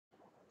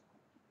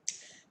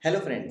Hello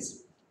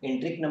friends, in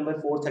trick number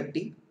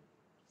 430,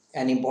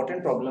 an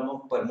important problem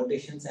of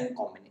permutations and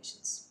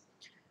combinations.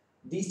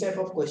 These type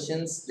of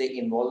questions, they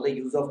involve the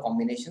use of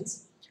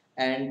combinations,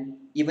 and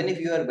even if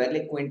you are well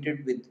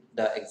acquainted with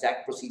the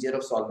exact procedure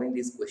of solving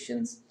these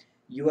questions,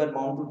 you are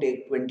bound to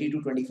take 20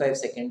 to 25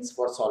 seconds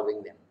for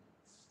solving them.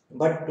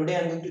 But today I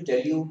am going to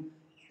tell you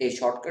a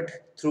shortcut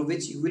through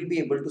which you will be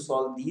able to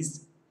solve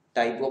these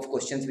type of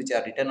questions which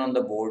are written on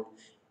the board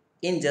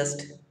in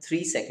just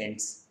 3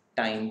 seconds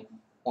time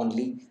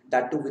only,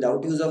 that too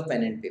without use of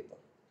pen and paper.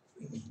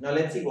 Now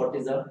let's see what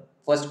is the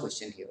first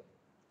question here.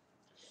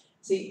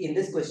 See, in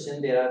this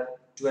question there are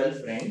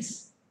 12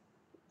 friends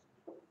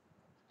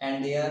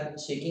and they are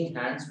shaking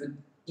hands with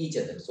each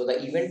other. So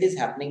the event is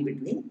happening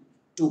between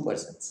two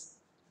persons.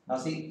 Now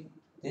see,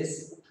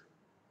 this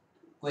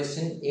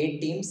question, 8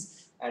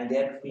 teams and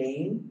they are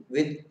playing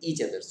with each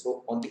other.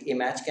 So only a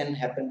match can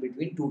happen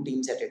between two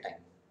teams at a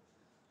time.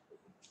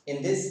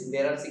 In this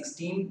there are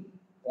 16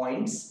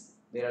 points.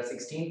 There are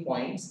 16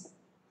 points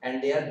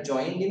and they are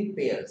joined in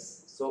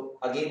pairs. So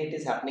again it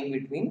is happening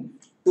between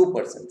two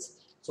persons.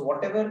 So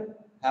whatever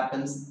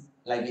happens,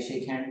 like a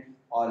shake hand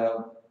or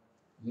a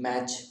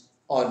match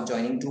or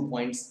joining 2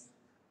 points,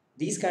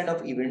 these kind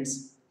of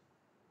events,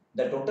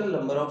 the total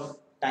number of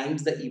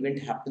times the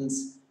event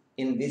happens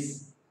in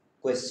this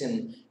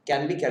question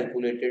can be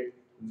calculated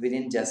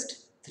within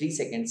just 3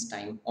 seconds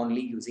time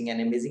only using an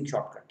amazing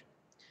shortcut.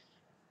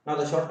 Now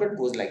the shortcut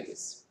goes like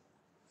this.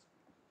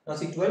 Now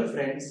see, 12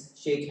 friends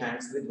shake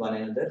hands with one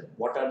another.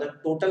 What are the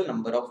total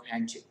number of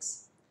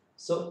handshakes?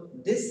 So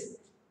this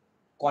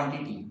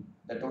quantity,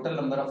 the total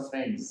number of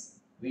friends,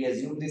 we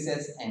assume this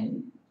as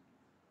n.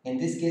 In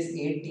this case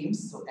 8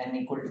 teams, so n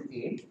equal to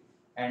 8.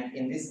 And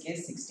in this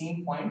case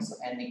 16 points, so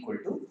n equal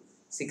to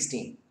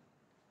 16.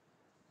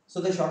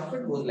 So the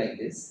shortcut goes like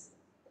this.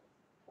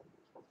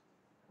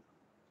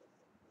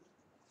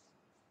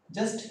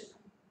 Just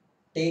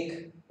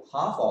take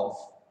half of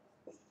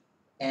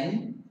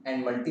n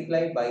and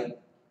multiply by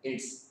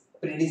its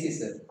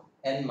predecessor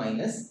n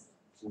minus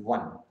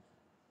 1.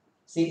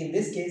 See, in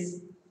this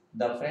case,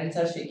 the friends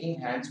are shaking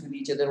hands with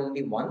each other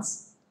only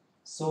once.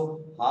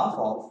 So, half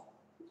of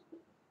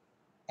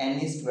n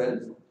is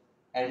 12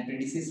 and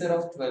predecessor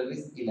of 12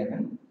 is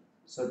 11.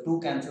 So, 2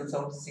 cancels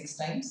out 6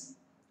 times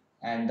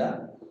and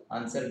the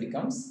answer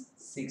becomes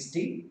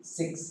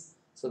 66.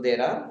 So,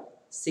 there are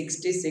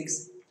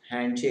 66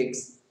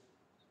 handshakes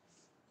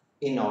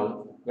in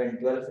all when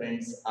 12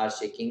 friends are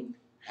shaking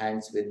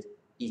hands with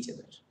each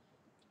other.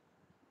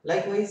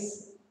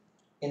 Likewise,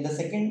 in the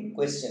second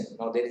question,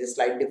 now there is a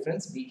slight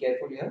difference, be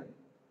careful here.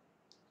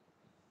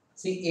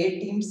 See, 8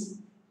 teams,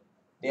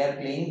 they are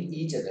playing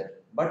each other,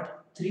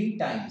 but 3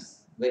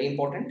 times, very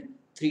important,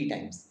 3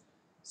 times.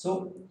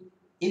 So,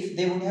 if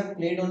they would have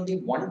played only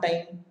one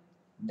time,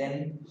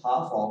 then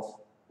half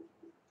of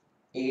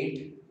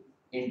 8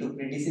 into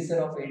predecessor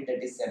of 8,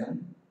 that is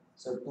 7.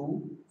 So,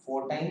 2,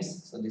 4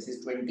 times, so this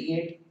is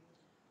 28.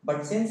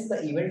 But since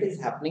the event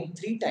is happening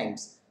 3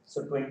 times,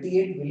 so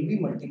 28 will be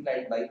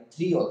multiplied by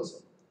 3 also.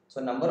 So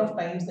number of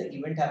times the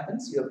event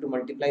happens, you have to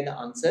multiply the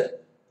answer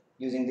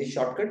using this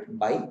shortcut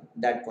by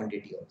that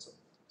quantity also.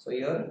 So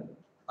your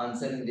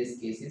answer in this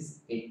case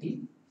is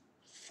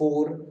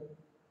 84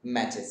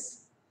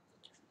 matches.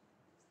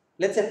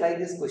 Let's apply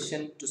this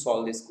question to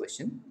solve this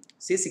question.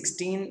 Say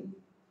 16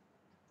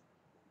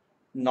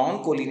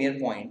 non-collinear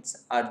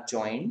points are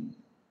joined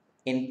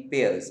in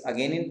pairs,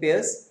 again in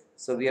pairs.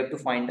 So we have to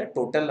find the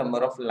total number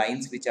of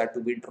lines which are to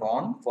be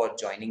drawn for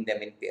joining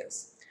them in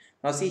pairs.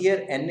 Now see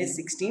here, n is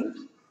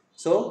 16.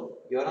 So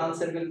your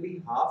answer will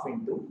be half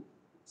into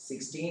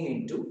 16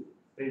 into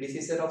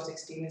predecessor of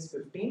 16 is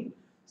 15.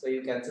 So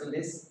you cancel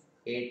this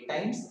 8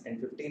 times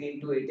and 15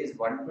 into 8 is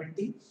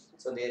 120.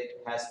 So there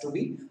has to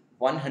be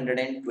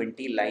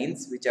 120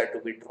 lines which are to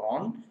be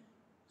drawn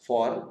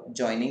for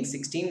joining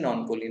 16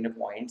 non-collinear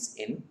points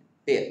in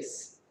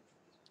pairs.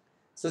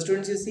 So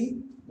students, you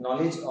see,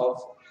 knowledge of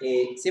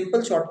a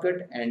simple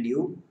shortcut and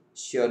you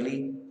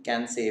surely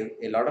can save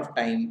a lot of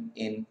time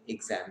in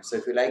exams. So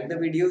if you like the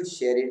video,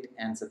 share it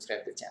and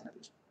subscribe the channel.